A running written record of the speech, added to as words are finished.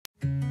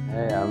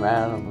Hey, I'm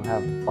Adam. I'm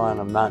having fun.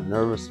 I'm not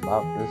nervous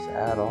about this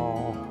at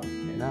all.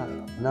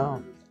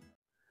 No.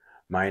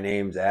 My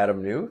name's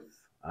Adam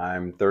Newth.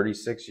 I'm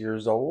 36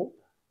 years old.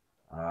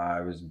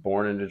 I was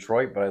born in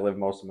Detroit, but I lived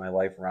most of my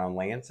life around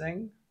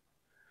Lansing.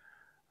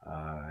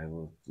 I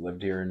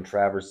lived here in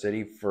Traverse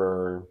City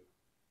for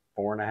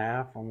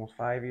 4.5, almost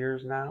 5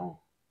 years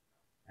now.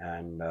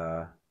 And this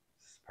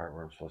is the part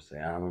where I'm supposed to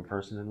say I'm a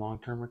person in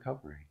long-term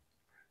recovery.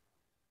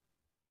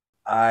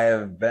 I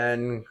have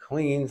been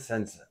clean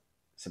since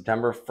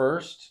September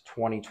 1st,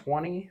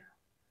 2020.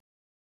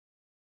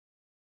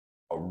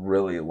 A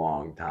really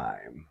long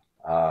time.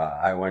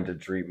 I went to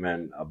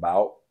treatment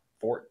about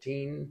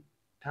 14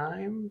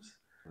 times.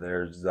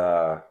 There's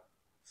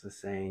what's the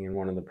saying in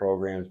one of the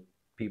programs,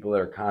 people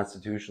that are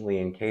constitutionally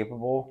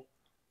incapable.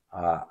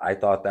 I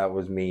thought that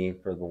was me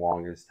for the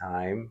longest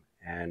time.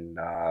 And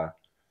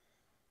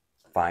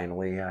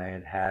finally, I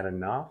had had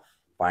enough.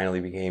 Finally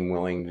became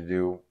willing to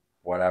do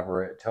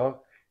whatever it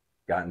took.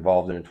 Got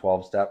involved in a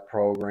 12-step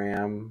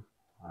program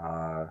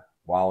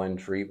while in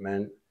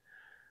treatment.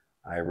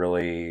 I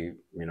really,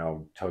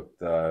 took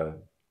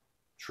the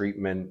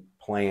treatment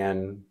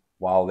plan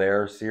while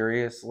there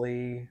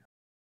seriously.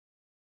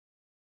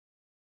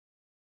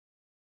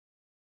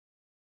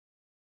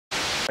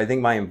 I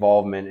think my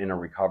involvement in a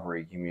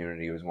recovery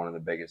community was one of the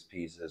biggest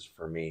pieces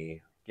for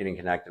me. Getting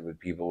connected with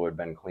people who had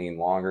been clean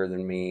longer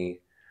than me,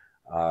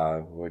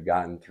 who had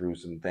gotten through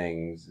some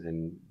things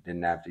and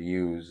didn't have to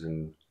use,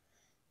 and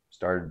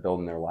started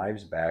building their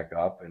lives back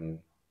up. And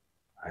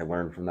I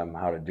learned from them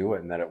how to do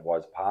it and that it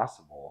was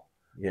possible.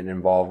 Getting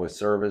involved with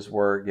service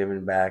work,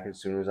 giving back as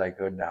soon as I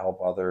could to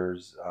help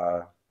others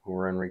who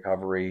were in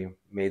recovery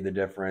made the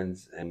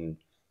difference. And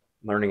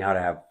learning how to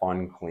have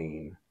fun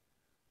clean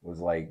was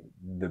like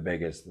the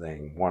biggest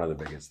thing, one of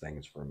the biggest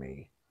things for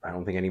me. I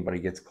don't think anybody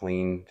gets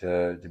clean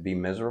to be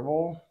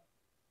miserable.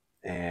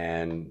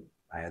 And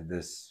I had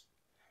this,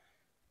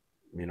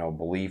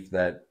 belief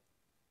that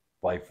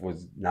life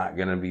was not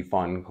going to be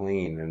fun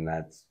clean. And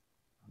that's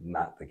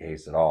not the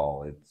case at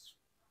all. It's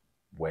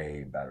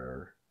way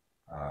better.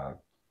 I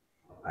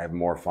have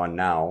more fun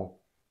now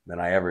than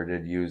I ever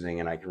did using,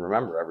 and I can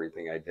remember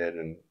everything I did,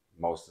 and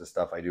most of the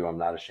stuff I do I'm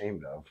not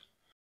ashamed of.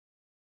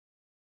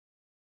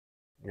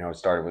 It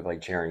started with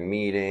like chairing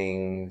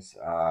meetings,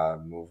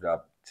 moved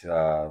up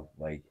to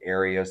like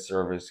area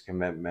service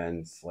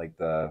commitments, like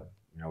the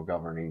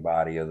governing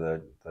body of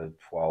the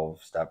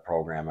 12-step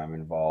program I'm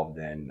involved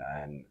in.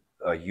 And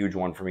a huge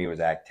one for me was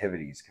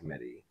activities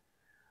committee.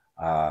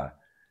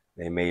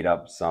 They made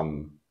up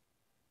some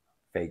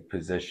fake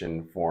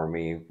position for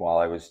me while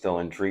I was still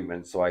in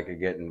treatment so I could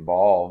get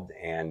involved,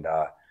 and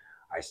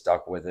I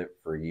stuck with it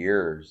for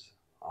years.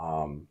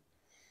 And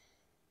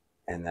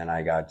then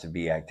I got to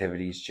be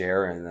activities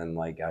chair, and then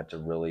like got to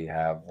really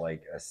have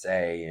like a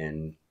say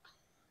in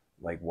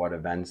like what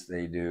events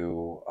they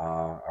do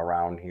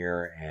around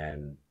here.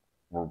 And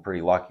we're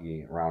pretty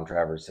lucky around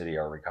Traverse City.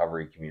 Our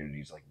recovery community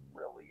is like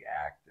really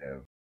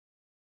active.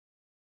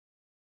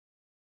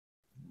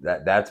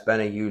 That's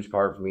been a huge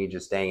part for me,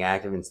 just staying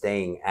active and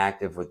staying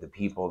active with the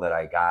people that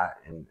I got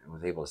and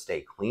was able to stay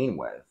clean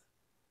with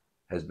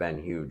has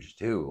been huge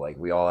too. Like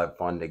we all have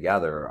fun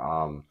together.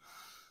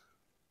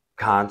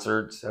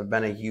 Concerts have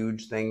been a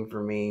huge thing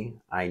for me.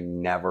 I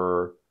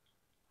never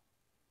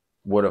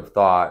would have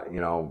thought,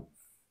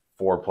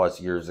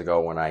 4+ years ago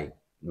when I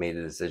made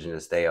the decision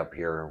to stay up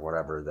here or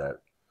whatever,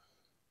 that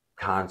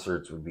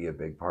concerts would be a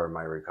big part of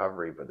my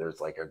recovery. But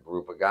there's like a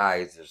group of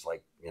guys, there's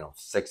like,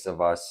 6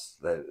 of us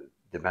that,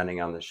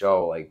 depending on the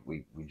show, like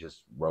we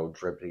just road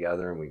trip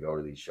together and we go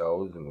to these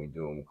shows and we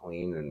do them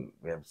clean, and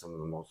we have some of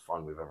the most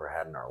fun we've ever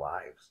had in our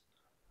lives.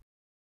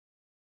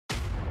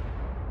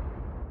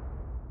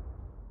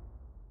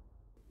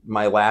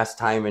 My last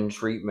time in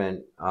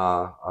treatment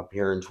up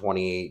here in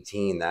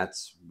 2018,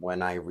 that's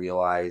when I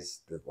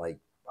realized that like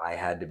I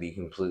had to be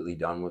completely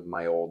done with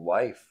my old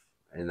life,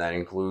 and that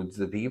includes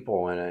the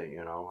people in it.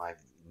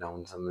 I've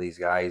known some of these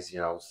guys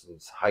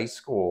since high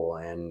school,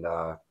 and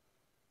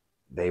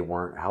they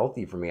weren't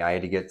healthy for me. I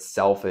had to get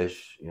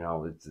selfish.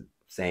 It's a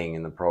saying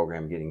in the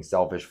program, getting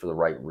selfish for the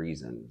right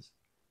reasons.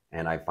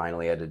 And I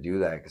finally had to do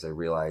that because I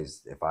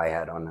realized if I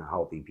had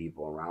unhealthy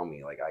people around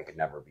me, like I could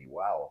never be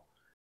well.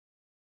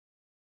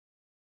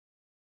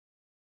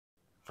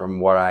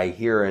 From what I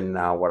hear and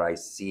now what I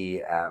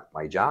see at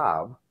my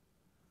job,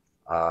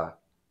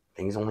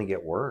 things only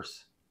get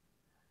worse.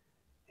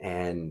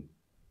 And,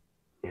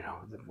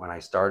 when I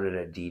started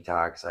at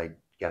Detox, I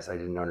guess I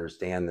didn't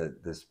understand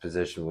that this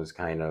position was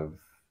kind of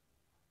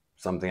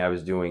something I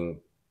was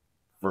doing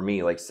for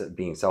me, like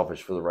being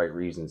selfish for the right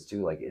reasons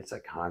too. Like it's a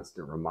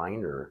constant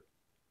reminder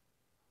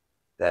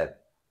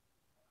that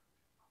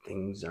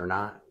things are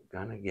not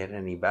going to get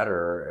any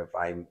better if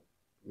I,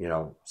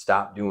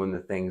 stop doing the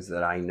things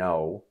that I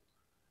know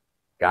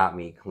got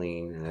me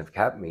clean and have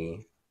kept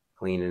me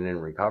clean and in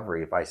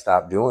recovery. If I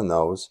stop doing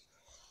those,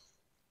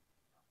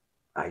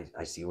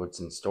 I see what's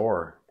in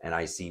store, and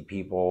I see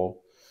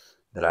people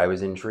that I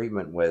was in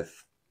treatment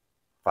with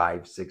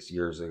 5-6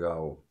 years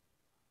ago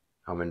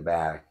coming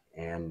back,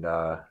 and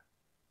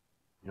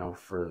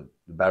for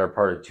the better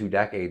part of 2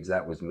 decades,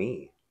 that was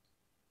me,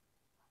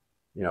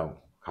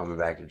 coming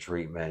back to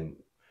treatment.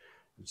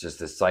 It's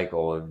just a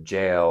cycle of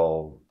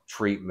jail,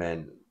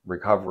 treatment,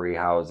 recovery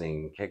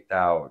housing, kicked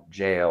out,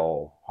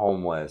 jail,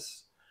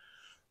 homeless,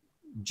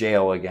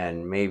 jail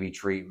again, maybe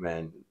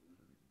treatment,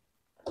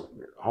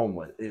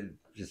 homeless. It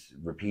just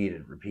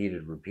repeated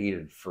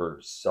for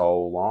so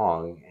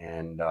long.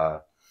 And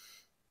now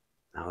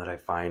that I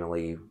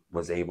finally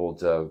was able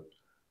to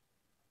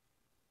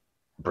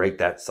break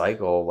that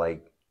cycle,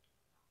 like,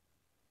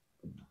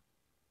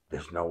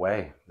 there's no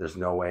way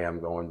I'm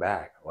going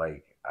back.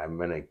 Like, I'm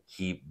going to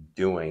keep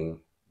doing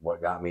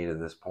what got me to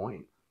this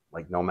point,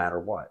 like, no matter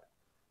what.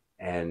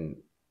 And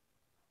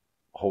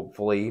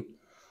hopefully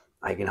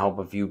I can help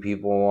a few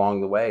people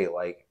along the way.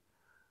 Like,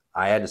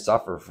 I had to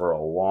suffer for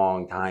a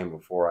long time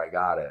before I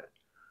got it.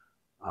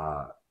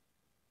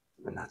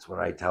 And that's what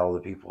I tell the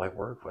people I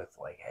work with.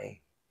 Like,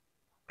 hey,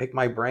 pick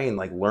my brain,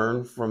 like,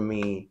 learn from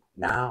me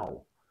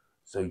now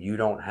so you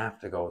don't have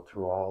to go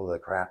through all the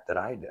crap that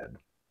I did.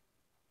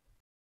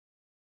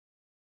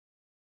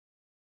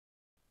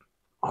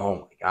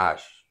 Oh my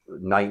gosh,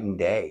 night and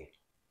day.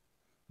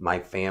 My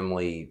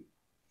family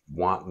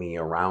want me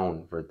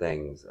around for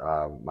things.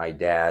 My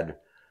dad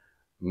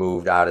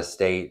moved out of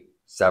state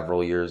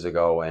several years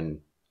ago, and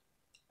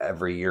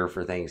every year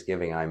for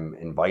Thanksgiving, I'm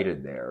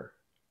invited there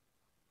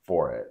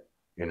for it.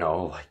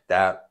 Like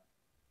that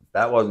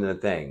wasn't a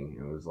thing.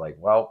 It was like,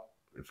 well,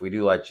 if we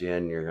do let you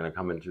in, you're going to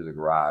come in through the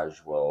garage.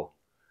 We'll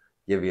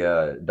give you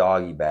a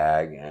doggy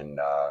bag, and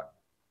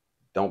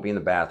don't be in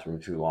the bathroom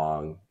too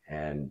long,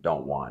 and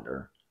don't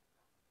wander.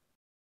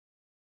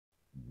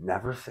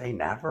 Never say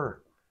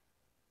never.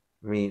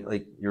 I mean,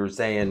 like you were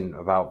saying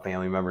about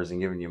family members and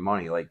giving you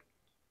money, like,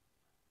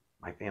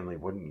 my family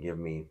wouldn't give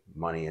me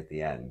money at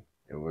the end.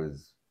 It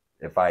was,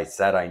 if I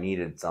said I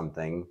needed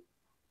something,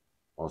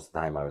 most of the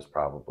time I was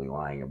probably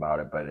lying about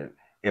it, but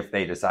if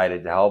they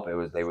decided to help, it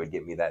was, they would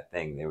get me that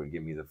thing. They would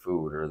give me the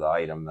food or the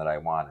item that I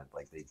wanted.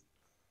 Like,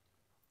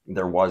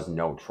 there was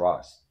no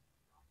trust.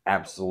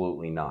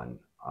 Absolutely none.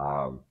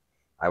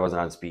 I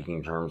wasn't on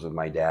speaking terms with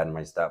my dad and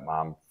my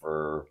stepmom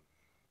for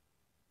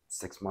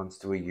 6 months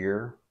to a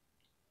year.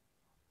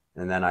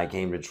 And then I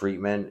came to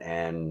treatment,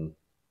 and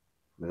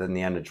within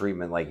the end of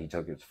treatment, like, he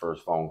took his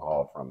first phone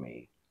call from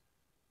me.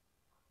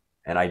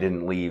 And I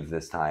didn't leave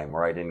this time,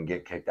 or I didn't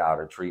get kicked out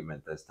of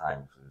treatment this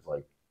time. So it was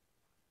like,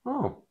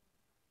 oh,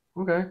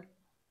 okay.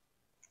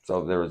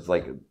 So there was,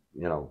 like,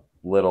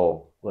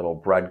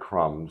 little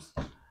breadcrumbs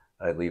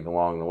I'd leave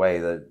along the way,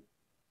 that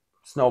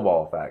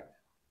snowball effect.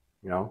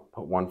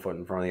 Put one foot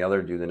in front of the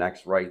other, do the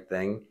next right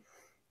thing.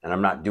 And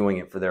I'm not doing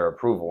it for their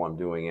approval. I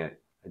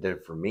did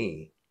it for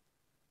me.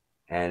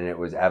 And it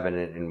was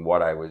evident in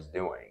what I was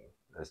doing.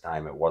 This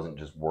time it wasn't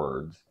just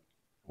words.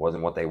 It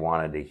wasn't what they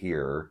wanted to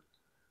hear.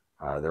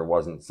 There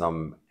wasn't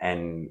some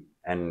end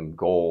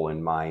goal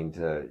in mind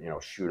to,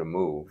 shoot a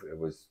move. It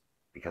was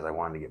because I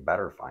wanted to get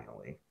better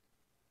finally.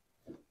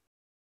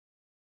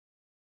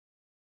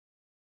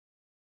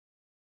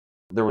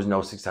 There was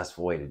no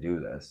successful way to do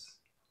this.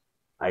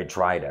 I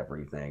tried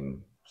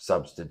everything: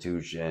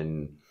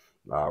 substitution,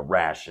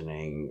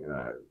 rationing,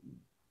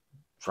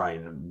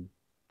 trying to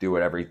do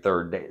it every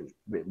third day,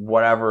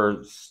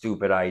 whatever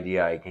stupid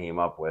idea I came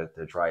up with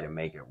to try to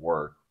make it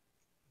work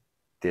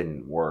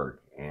didn't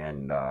work.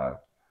 And I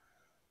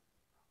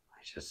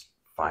just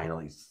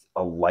finally,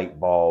 a light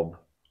bulb,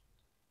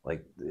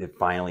 like, it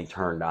finally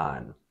turned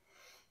on.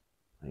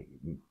 Like,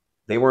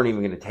 they weren't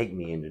even going to take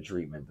me into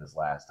treatment this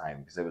last time,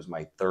 because it was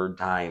my third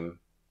time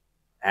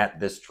at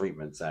this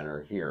treatment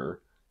center here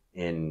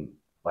in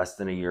less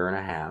than a year and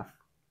a half.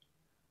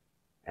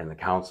 And the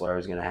counselor I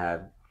was going to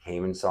have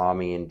came and saw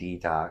me in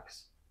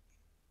detox,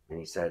 and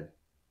he said,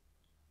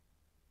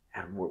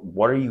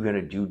 what are you going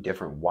to do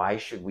different? Why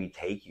should we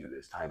take you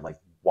this time? Like,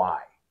 why?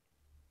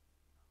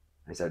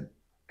 I said,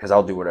 because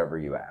I'll do whatever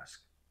you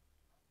ask.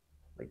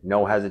 Like,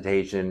 no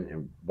hesitation,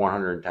 and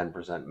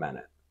 110% meant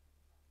it.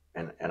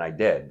 And I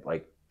did.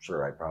 Like,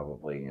 sure, I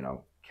probably,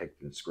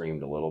 kicked and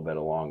screamed a little bit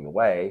along the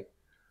way,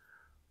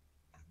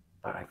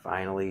 but I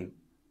finally,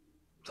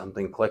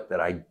 something clicked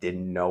that I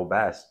didn't know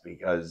best,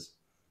 because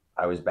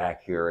I was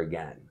back here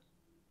again.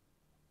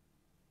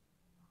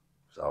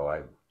 So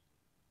I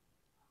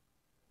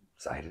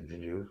decided to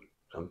do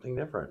something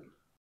different.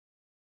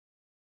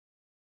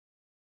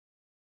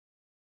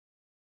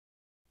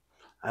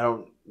 I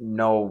don't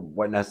know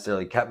what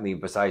necessarily kept me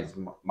besides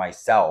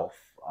myself.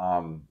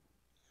 Like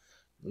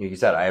you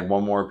said, I had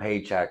one more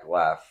paycheck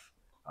left.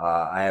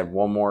 I had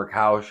one more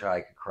couch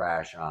I could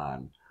crash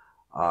on.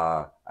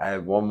 I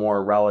had one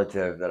more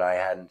relative that I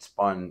hadn't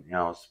spun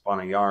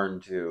a yarn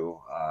to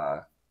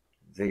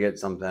get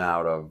something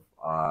out of.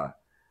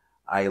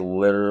 I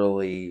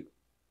literally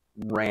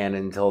ran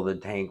until the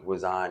tank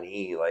was on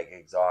E, like,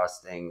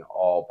 exhausting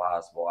all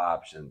possible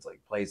options,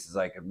 like places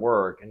I could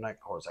work. And of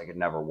course, I could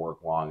never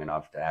work long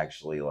enough to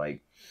actually,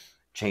 like,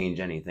 change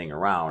anything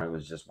around. It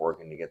was just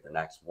working to get the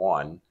next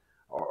one,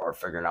 or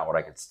figuring out what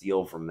I could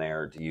steal from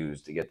there to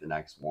use to get the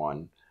next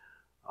one.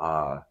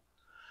 I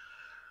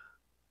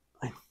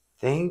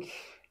think,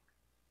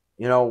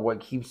 you know,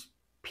 what keeps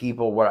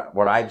people,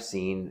 what I've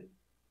seen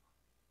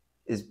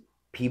is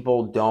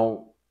people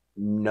don't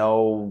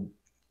know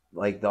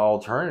like the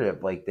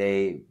alternative. Like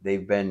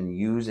they've been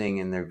using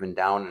and they've been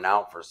down and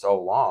out for so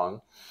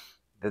long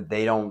that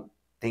they don't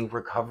think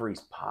recovery is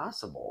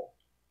possible.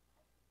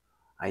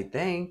 I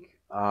think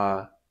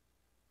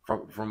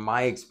from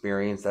my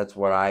experience, that's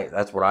what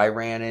I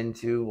ran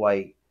into.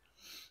 Like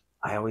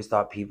I always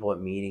thought people at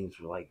meetings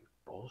were like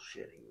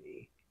bullshitting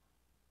me.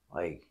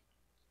 Like,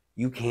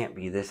 you can't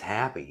be this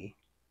happy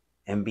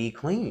and be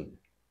clean.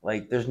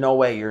 Like, there's no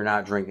way you're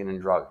not drinking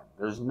and drugging.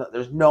 There's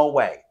no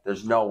way.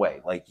 There's no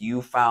way. Like,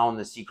 you found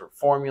the secret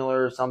formula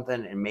or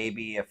something, and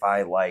maybe if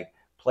I like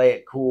play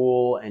it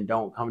cool and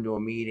don't come to a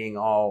meeting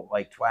all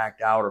like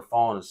twacked out or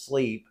falling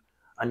asleep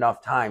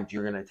enough times,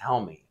 you're gonna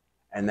tell me,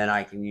 and then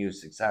I can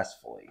use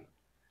successfully.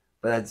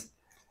 But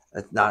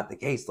that's not the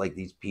case. Like,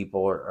 these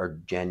people are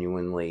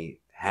genuinely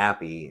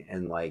happy,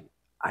 and like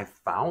I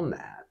found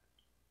that,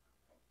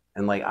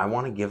 and like I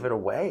want to give it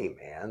away,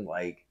 man.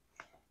 Like,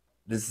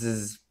 this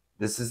is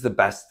the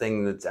best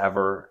thing that's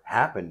ever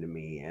happened to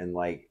me, and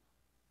like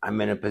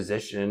I'm in a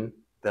position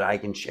that I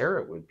can share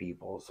it with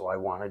people, so I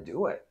want to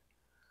do it.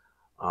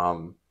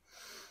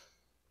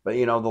 But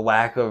you know, the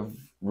lack of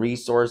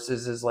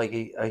resources is like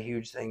a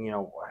huge thing. You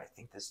know, I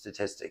think the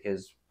statistic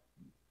is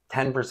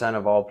 10%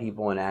 of all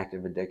people in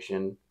active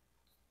addiction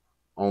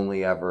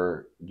only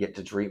ever get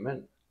to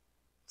treatment,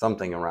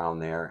 something around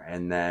there,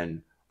 and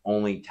then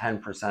only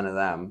 10% of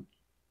them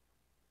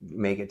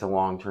make it to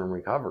long-term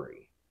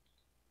recovery.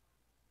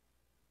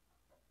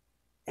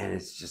 And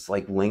it's just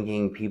like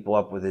linking people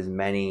up with as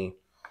many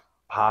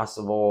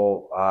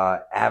possible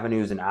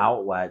avenues and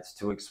outlets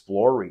to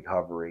explore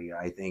recovery,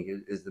 I think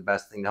is the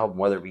best thing to help them,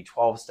 whether it be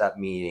 12-step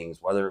meetings,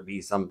 whether it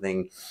be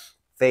something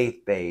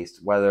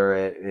faith-based, whether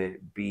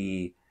it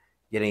be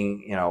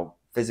getting, you know,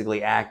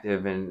 physically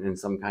active in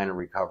some kind of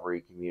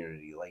recovery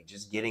community, like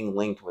just getting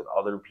linked with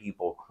other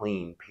people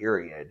clean,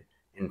 period,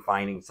 and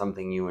finding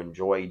something you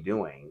enjoy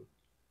doing,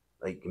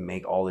 like, can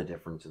make all the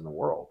difference in the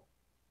world.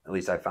 At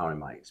least I found in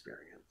my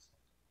experience.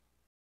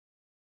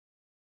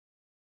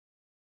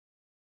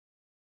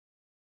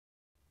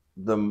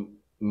 The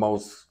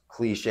most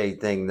cliche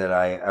thing that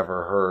I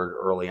ever heard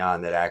early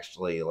on that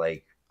actually,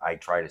 like, I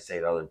try to say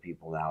to other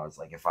people now is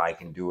like, if I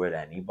can do it,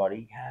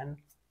 anybody can.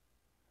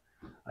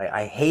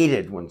 I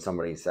hated when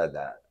somebody said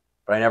that,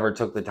 but I never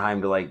took the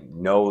time to like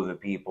know the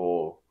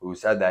people who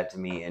said that to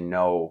me and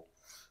know,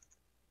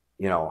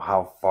 you know,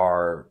 how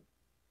far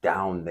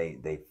down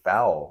they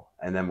fell,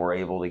 and then were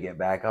able to get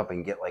back up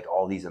and get like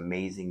all these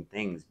amazing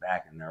things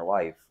back in their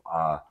life.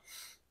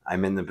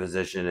 I'm in the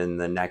position in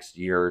the next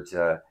year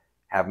to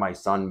have my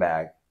son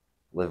back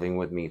living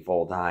with me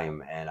full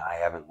time, and I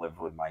haven't lived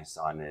with my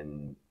son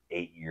in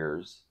 8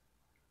 years.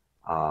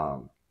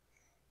 You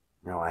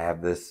know, I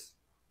have this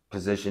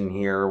position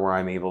here where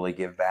I'm able to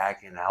give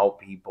back and help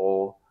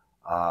people.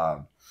 I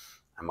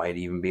might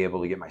even be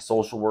able to get my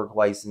social work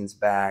license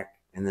back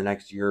in the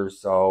next year or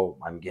so.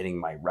 I'm getting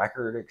my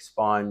record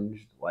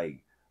expunged.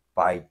 Like,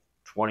 by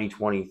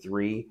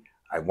 2023,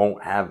 I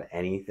won't have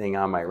anything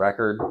on my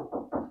record,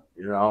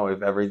 you know,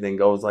 if everything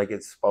goes like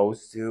it's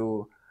supposed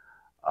to.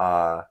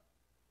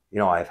 You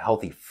know, I have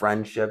healthy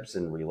friendships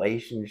and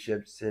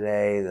relationships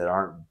today that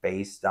aren't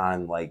based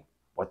on like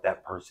what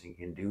that person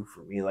can do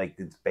for me. Like,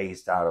 it's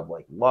based out of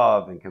like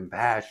love and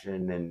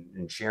compassion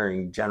and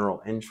sharing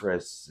general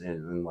interests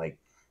and like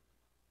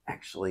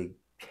actually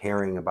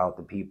caring about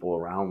the people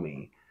around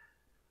me.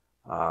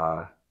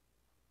 I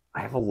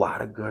have a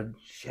lot of good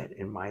shit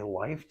in my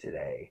life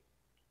today,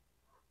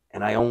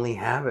 and I only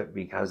have it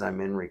because I'm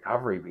in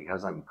recovery,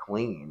 because I'm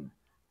clean,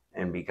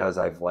 and because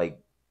I've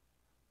like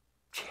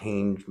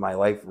changed my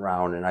life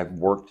around and I've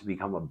worked to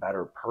become a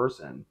better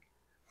person.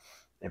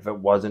 If it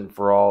wasn't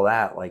for all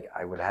that, like,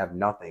 I would have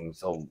nothing.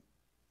 So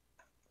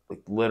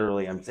like,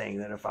 literally, I'm saying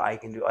that if I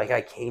can do, like, I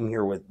came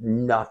here with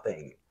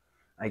nothing.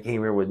 I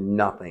came here with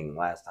nothing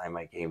last time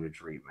I came to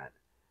treatment.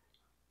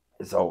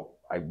 So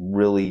I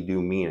really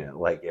do mean it.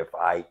 Like, if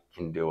I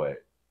can do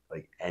it,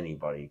 like,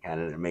 anybody can,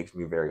 and it makes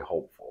me very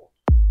hopeful.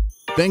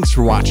 Thanks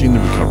for watching the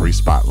Recovery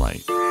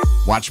Spotlight.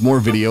 Watch more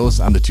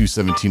videos on the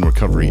 217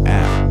 Recovery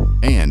app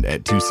and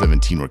at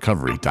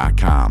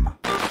 217recovery.com.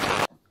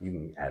 You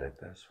can edit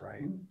this,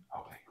 right?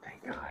 Okay,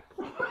 thank God.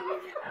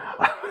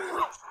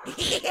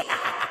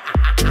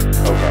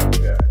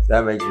 Okay, yeah.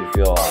 That makes me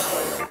feel a lot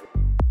better.